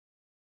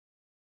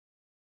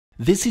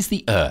This is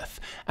the Earth,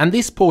 and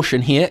this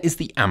portion here is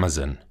the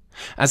Amazon.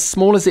 As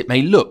small as it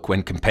may look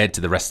when compared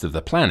to the rest of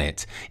the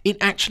planet, it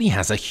actually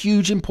has a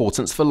huge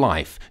importance for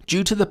life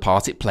due to the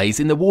part it plays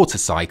in the water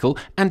cycle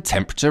and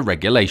temperature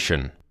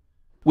regulation.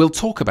 We'll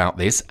talk about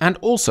this and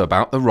also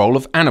about the role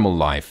of animal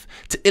life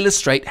to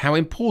illustrate how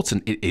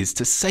important it is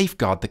to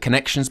safeguard the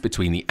connections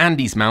between the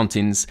Andes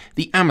Mountains,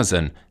 the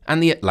Amazon,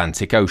 and the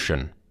Atlantic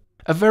Ocean.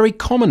 A very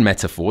common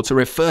metaphor to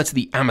refer to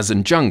the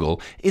Amazon jungle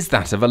is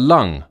that of a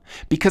lung,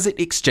 because it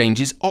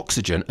exchanges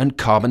oxygen and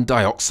carbon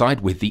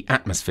dioxide with the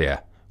atmosphere,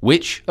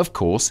 which, of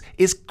course,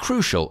 is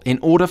crucial in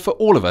order for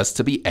all of us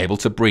to be able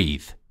to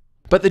breathe.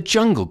 But the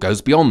jungle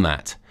goes beyond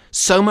that,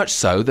 so much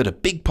so that a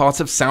big part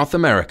of South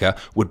America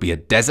would be a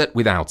desert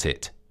without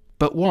it.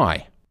 But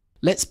why?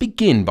 Let's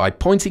begin by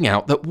pointing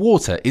out that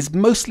water is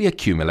mostly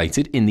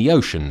accumulated in the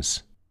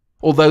oceans.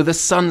 Although the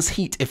sun's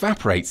heat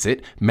evaporates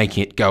it,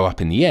 making it go up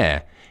in the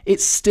air,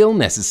 it's still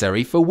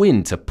necessary for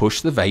wind to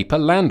push the vapor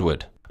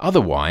landward.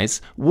 Otherwise,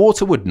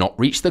 water would not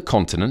reach the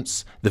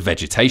continents, the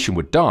vegetation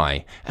would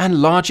die, and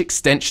large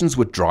extensions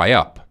would dry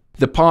up.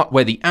 The part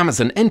where the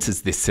Amazon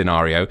enters this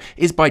scenario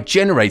is by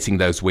generating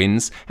those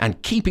winds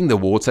and keeping the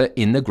water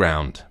in the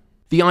ground.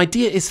 The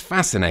idea is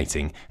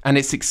fascinating, and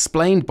it's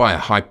explained by a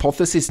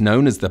hypothesis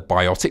known as the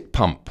biotic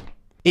pump.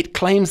 It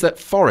claims that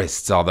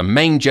forests are the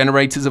main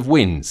generators of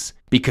winds,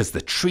 because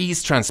the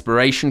tree's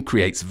transpiration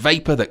creates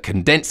vapor that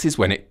condenses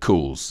when it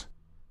cools.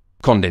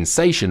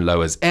 Condensation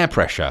lowers air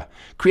pressure,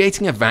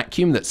 creating a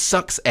vacuum that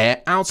sucks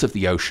air out of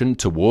the ocean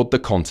toward the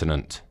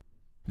continent.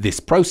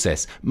 This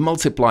process,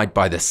 multiplied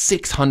by the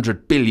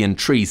 600 billion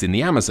trees in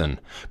the Amazon,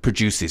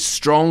 produces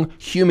strong,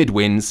 humid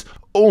winds,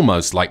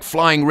 almost like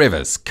flying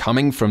rivers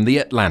coming from the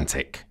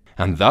Atlantic.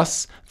 And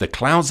thus, the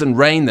clouds and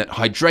rain that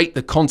hydrate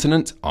the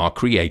continent are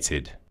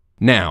created.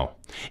 Now,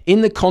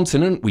 in the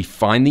continent we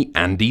find the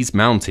Andes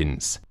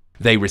Mountains.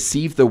 They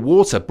receive the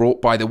water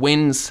brought by the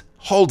winds,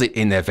 hold it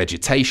in their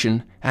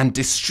vegetation, and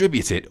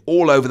distribute it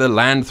all over the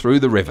land through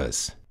the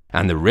rivers.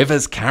 And the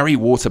rivers carry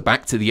water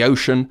back to the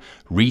ocean,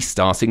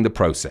 restarting the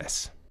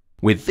process.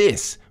 With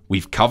this,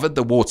 we've covered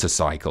the water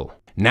cycle.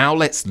 Now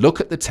let's look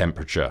at the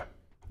temperature.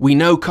 We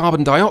know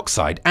carbon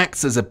dioxide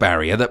acts as a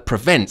barrier that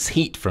prevents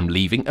heat from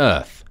leaving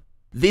Earth.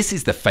 This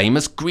is the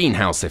famous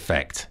greenhouse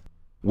effect.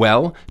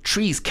 Well,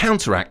 trees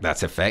counteract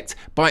that effect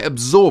by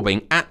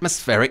absorbing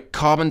atmospheric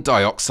carbon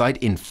dioxide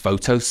in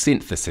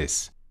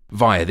photosynthesis.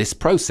 Via this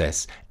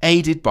process,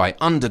 aided by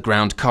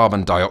underground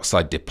carbon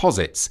dioxide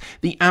deposits,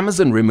 the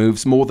Amazon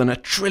removes more than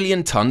 1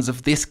 trillion tons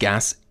of this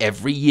gas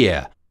every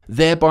year,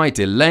 thereby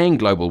delaying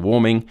global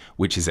warming,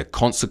 which is a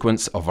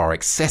consequence of our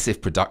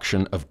excessive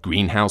production of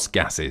greenhouse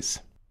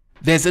gases.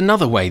 There's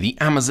another way the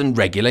Amazon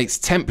regulates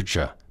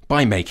temperature,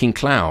 by making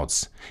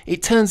clouds.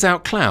 It turns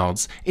out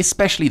clouds,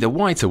 especially the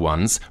whiter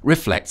ones,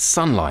 reflect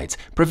sunlight,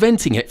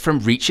 preventing it from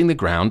reaching the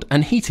ground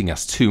and heating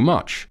us too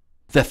much.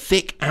 The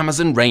thick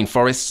Amazon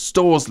rainforest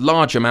stores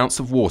large amounts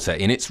of water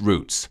in its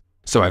roots,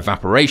 so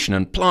evaporation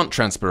and plant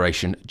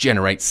transpiration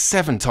generates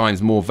 7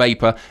 times more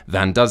vapor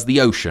than does the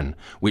ocean,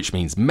 which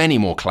means many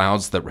more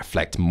clouds that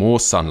reflect more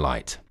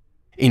sunlight.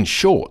 In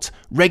short,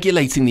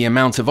 regulating the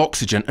amount of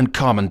oxygen and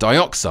carbon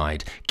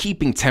dioxide,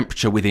 keeping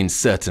temperature within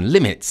certain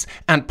limits,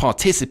 and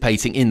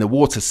participating in the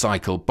water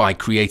cycle by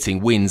creating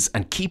winds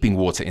and keeping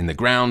water in the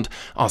ground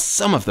are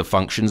some of the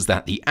functions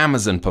that the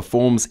Amazon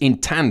performs in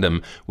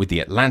tandem with the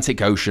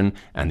Atlantic Ocean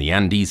and the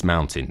Andes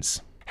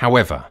Mountains.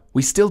 However,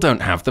 we still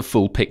don't have the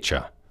full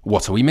picture.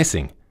 What are we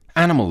missing?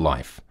 Animal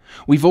life.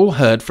 We've all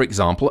heard, for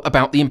example,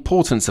 about the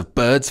importance of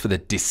birds for the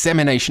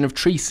dissemination of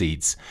tree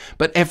seeds.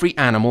 But every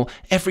animal,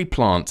 every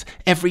plant,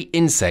 every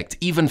insect,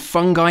 even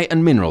fungi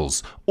and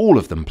minerals, all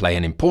of them play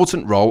an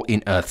important role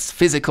in Earth's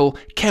physical,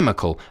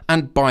 chemical,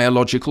 and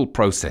biological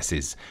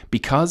processes.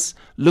 Because,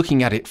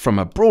 looking at it from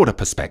a broader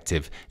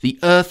perspective, the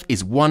Earth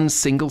is one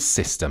single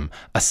system,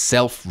 a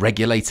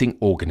self-regulating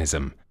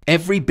organism.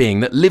 Every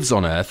being that lives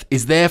on Earth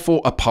is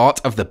therefore a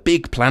part of the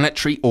big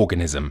planetary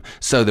organism,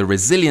 so the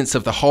resilience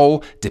of the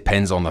whole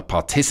depends on the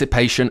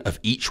participation of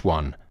each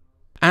one.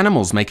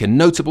 Animals make a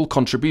notable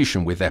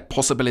contribution with their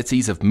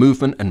possibilities of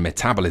movement and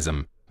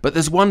metabolism, but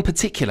there's one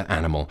particular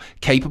animal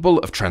capable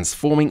of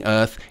transforming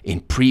Earth in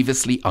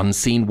previously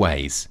unseen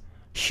ways: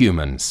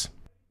 humans.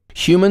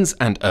 Humans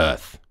and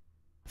Earth.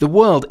 The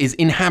world is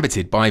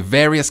inhabited by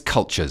various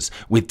cultures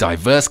with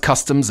diverse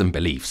customs and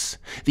beliefs.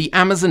 The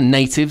Amazon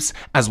natives,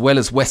 as well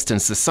as Western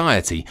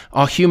society,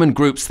 are human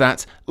groups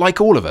that, like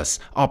all of us,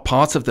 are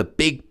part of the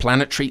big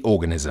planetary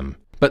organism.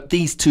 But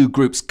these two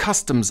groups'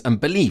 customs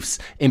and beliefs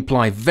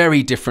imply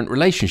very different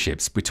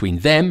relationships between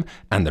them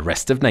and the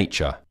rest of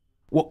nature.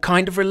 What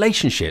kind of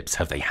relationships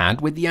have they had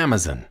with the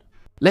Amazon?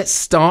 Let's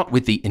start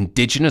with the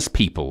indigenous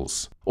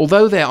peoples.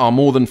 Although there are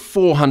more than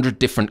 400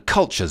 different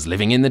cultures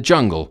living in the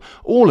jungle,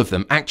 all of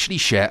them actually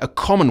share a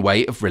common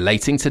way of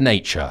relating to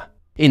nature.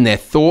 In their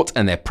thought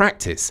and their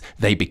practice,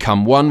 they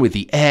become one with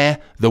the air,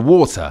 the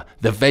water,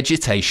 the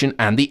vegetation,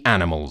 and the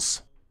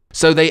animals.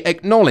 So they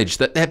acknowledge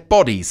that their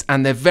bodies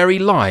and their very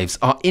lives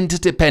are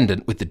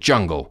interdependent with the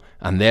jungle,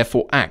 and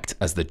therefore act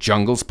as the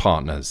jungle's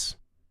partners.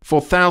 For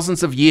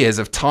thousands of years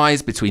of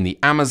ties between the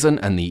Amazon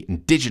and the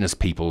indigenous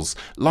peoples,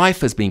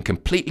 life has been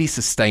completely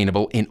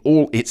sustainable in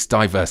all its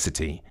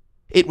diversity.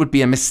 It would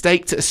be a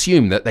mistake to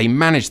assume that they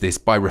managed this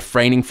by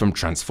refraining from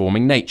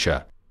transforming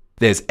nature.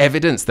 There's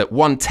evidence that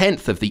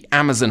 1/10 of the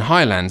Amazon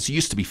highlands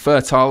used to be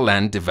fertile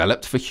land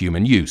developed for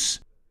human use.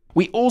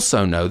 We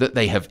also know that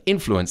they have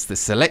influenced the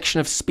selection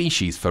of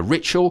species for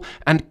ritual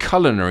and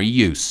culinary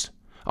use.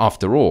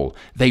 After all,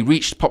 they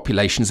reached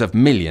populations of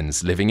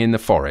millions living in the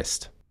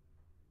forest.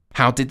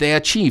 How did they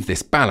achieve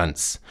this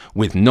balance?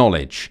 With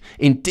knowledge.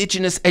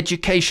 Indigenous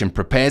education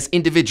prepares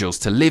individuals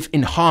to live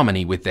in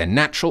harmony with their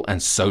natural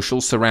and social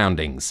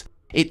surroundings.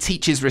 It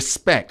teaches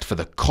respect for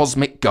the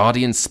cosmic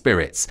guardian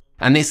spirits,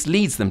 and this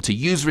leads them to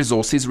use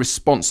resources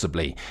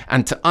responsibly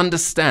and to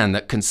understand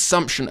that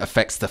consumption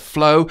affects the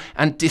flow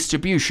and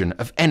distribution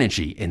of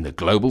energy in the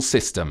global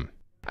system.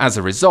 As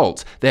a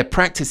result, their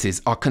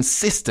practices are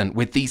consistent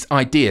with these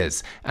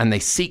ideas, and they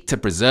seek to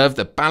preserve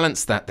the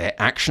balance that their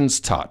actions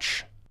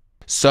touch.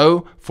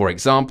 So, for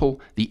example,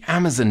 the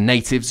Amazon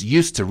natives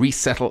used to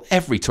resettle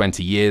every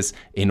 20 years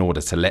in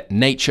order to let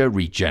nature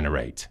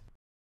regenerate.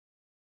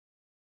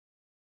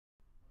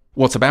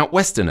 What about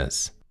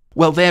Westerners?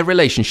 Well, their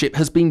relationship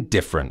has been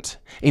different.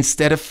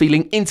 Instead of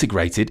feeling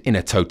integrated in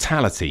a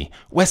totality,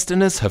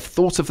 Westerners have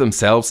thought of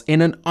themselves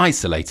in an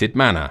isolated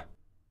manner.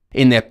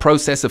 In their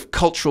process of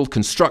cultural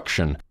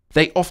construction,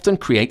 they often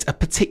create a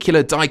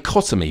particular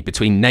dichotomy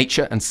between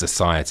nature and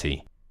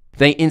society.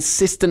 They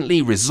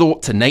insistently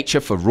resort to nature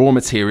for raw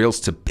materials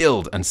to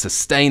build and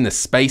sustain the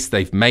space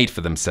they've made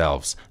for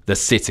themselves, the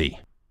city.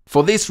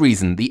 For this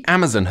reason, the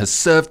Amazon has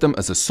served them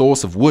as a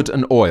source of wood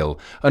and oil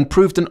and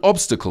proved an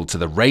obstacle to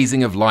the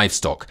raising of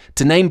livestock,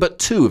 to name but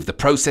two of the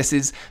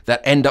processes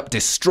that end up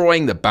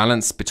destroying the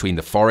balance between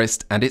the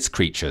forest and its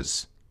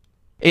creatures.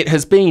 It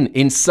has been,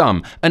 in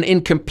sum, an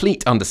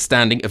incomplete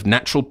understanding of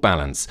natural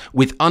balance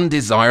with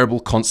undesirable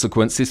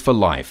consequences for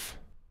life.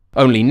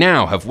 Only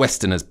now have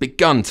Westerners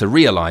begun to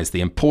realize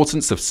the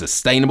importance of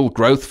sustainable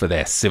growth for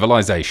their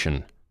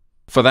civilization.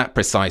 For that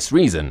precise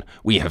reason,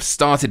 we have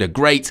started a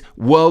great,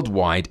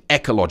 worldwide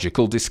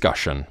ecological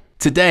discussion.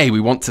 Today we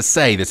want to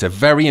say that a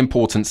very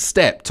important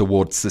step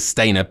towards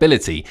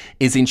sustainability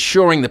is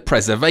ensuring the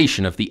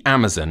preservation of the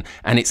Amazon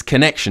and its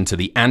connection to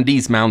the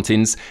Andes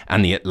Mountains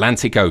and the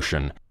Atlantic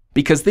Ocean,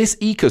 because this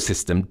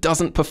ecosystem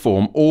doesn't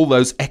perform all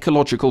those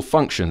ecological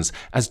functions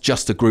as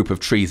just a group of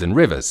trees and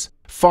rivers.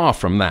 Far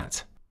from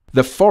that.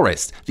 The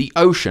forest, the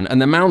ocean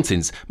and the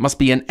mountains must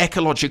be an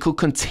ecological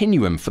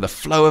continuum for the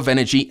flow of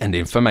energy and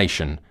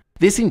information.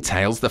 This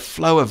entails the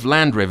flow of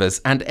land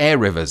rivers and air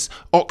rivers,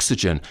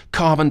 oxygen,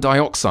 carbon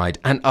dioxide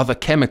and other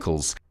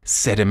chemicals,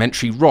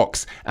 sedimentary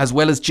rocks, as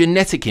well as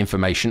genetic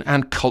information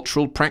and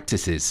cultural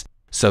practices,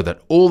 so that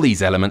all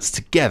these elements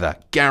together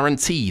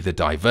guarantee the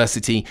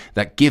diversity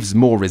that gives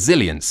more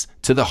resilience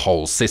to the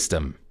whole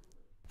system.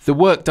 The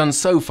work done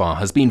so far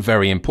has been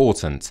very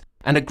important,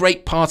 and a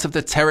great part of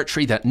the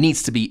territory that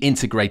needs to be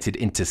integrated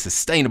into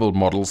sustainable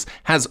models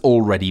has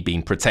already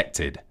been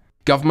protected.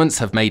 Governments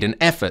have made an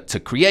effort to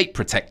create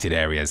protected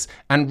areas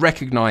and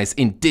recognize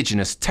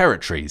indigenous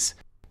territories,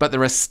 but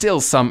there are still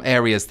some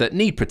areas that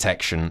need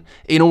protection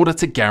in order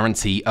to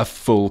guarantee a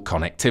full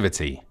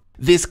connectivity.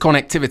 This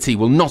connectivity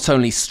will not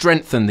only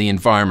strengthen the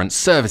environment's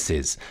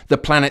services, the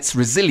planet's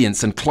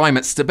resilience and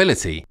climate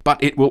stability,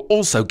 but it will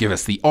also give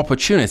us the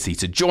opportunity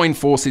to join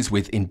forces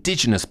with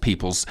indigenous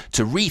peoples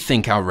to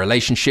rethink our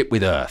relationship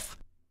with Earth.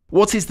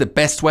 What is the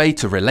best way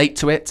to relate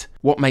to it?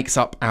 What makes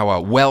up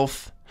our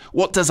wealth?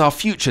 What does our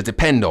future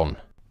depend on?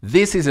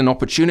 This is an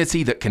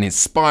opportunity that can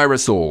inspire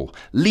us all,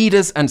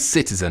 leaders and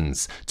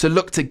citizens, to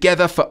look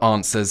together for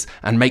answers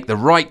and make the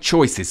right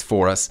choices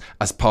for us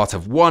as part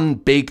of one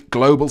big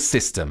global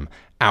system,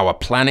 our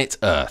planet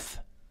Earth.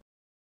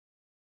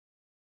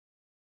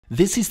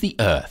 This is the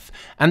Earth,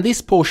 and this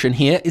portion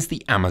here is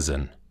the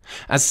Amazon.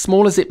 As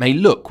small as it may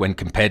look when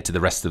compared to the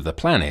rest of the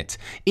planet,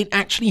 it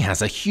actually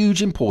has a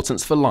huge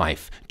importance for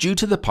life due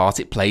to the part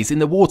it plays in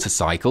the water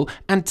cycle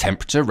and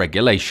temperature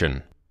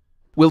regulation.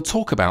 We'll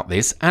talk about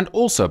this and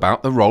also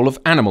about the role of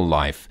animal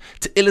life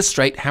to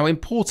illustrate how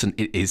important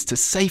it is to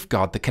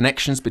safeguard the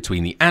connections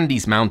between the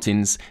Andes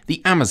Mountains,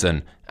 the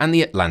Amazon and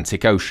the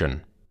Atlantic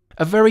Ocean.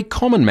 A very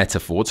common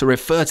metaphor to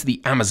refer to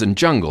the Amazon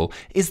jungle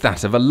is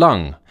that of a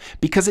lung,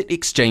 because it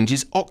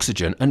exchanges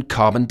oxygen and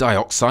carbon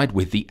dioxide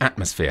with the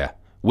atmosphere,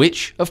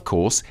 which, of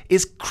course,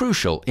 is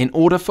crucial in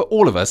order for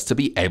all of us to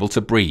be able to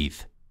breathe.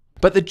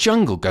 But the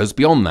jungle goes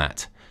beyond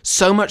that.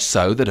 So much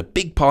so that a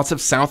big part of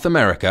South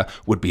America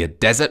would be a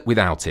desert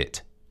without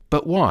it.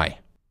 But why?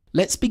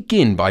 Let's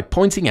begin by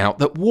pointing out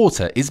that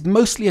water is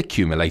mostly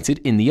accumulated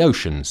in the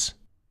oceans.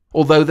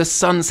 Although the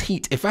sun's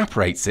heat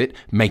evaporates it,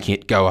 making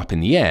it go up in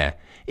the air,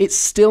 it's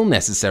still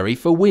necessary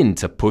for wind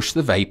to push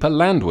the vapor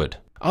landward.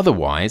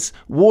 Otherwise,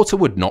 water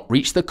would not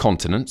reach the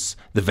continents,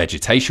 the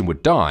vegetation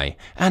would die,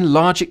 and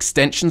large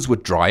extensions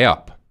would dry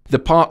up. The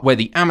part where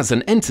the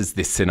Amazon enters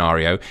this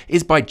scenario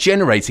is by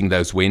generating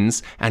those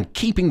winds and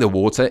keeping the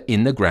water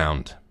in the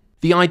ground.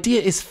 The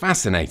idea is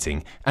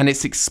fascinating, and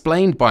it's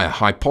explained by a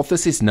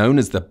hypothesis known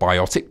as the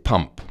biotic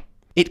pump.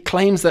 It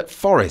claims that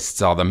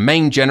forests are the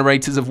main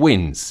generators of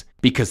winds,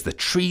 because the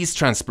tree's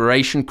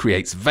transpiration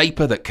creates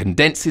vapor that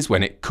condenses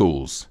when it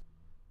cools.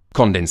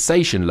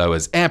 Condensation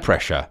lowers air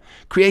pressure,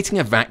 creating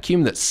a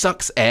vacuum that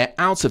sucks air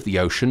out of the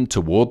ocean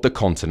toward the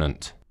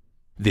continent.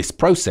 This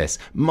process,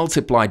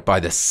 multiplied by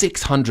the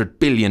 600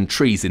 billion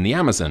trees in the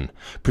Amazon,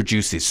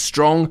 produces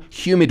strong,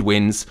 humid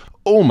winds,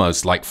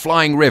 almost like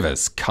flying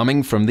rivers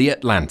coming from the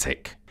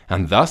Atlantic.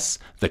 And thus,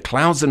 the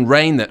clouds and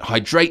rain that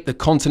hydrate the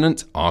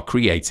continent are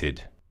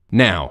created.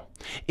 Now,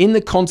 in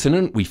the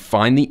continent we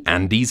find the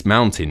Andes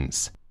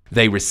Mountains.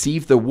 They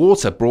receive the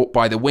water brought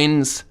by the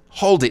winds,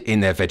 hold it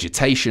in their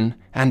vegetation,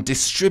 and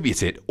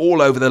distribute it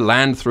all over the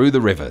land through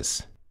the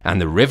rivers. And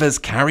the rivers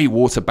carry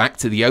water back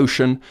to the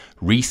ocean,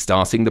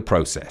 restarting the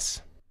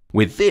process.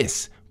 With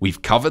this,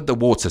 we've covered the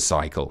water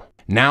cycle.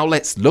 Now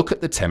let's look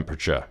at the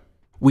temperature.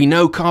 We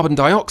know carbon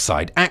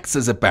dioxide acts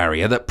as a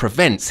barrier that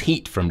prevents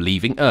heat from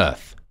leaving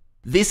Earth.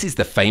 This is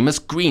the famous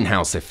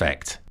greenhouse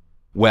effect.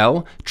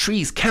 Well,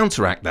 trees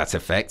counteract that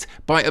effect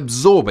by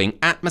absorbing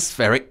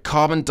atmospheric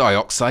carbon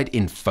dioxide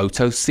in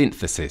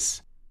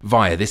photosynthesis.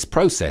 Via this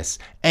process,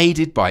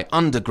 aided by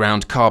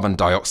underground carbon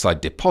dioxide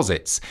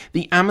deposits,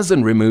 the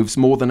Amazon removes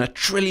more than 1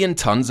 trillion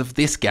tons of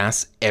this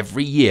gas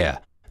every year,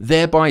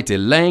 thereby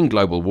delaying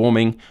global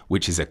warming,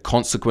 which is a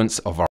consequence of our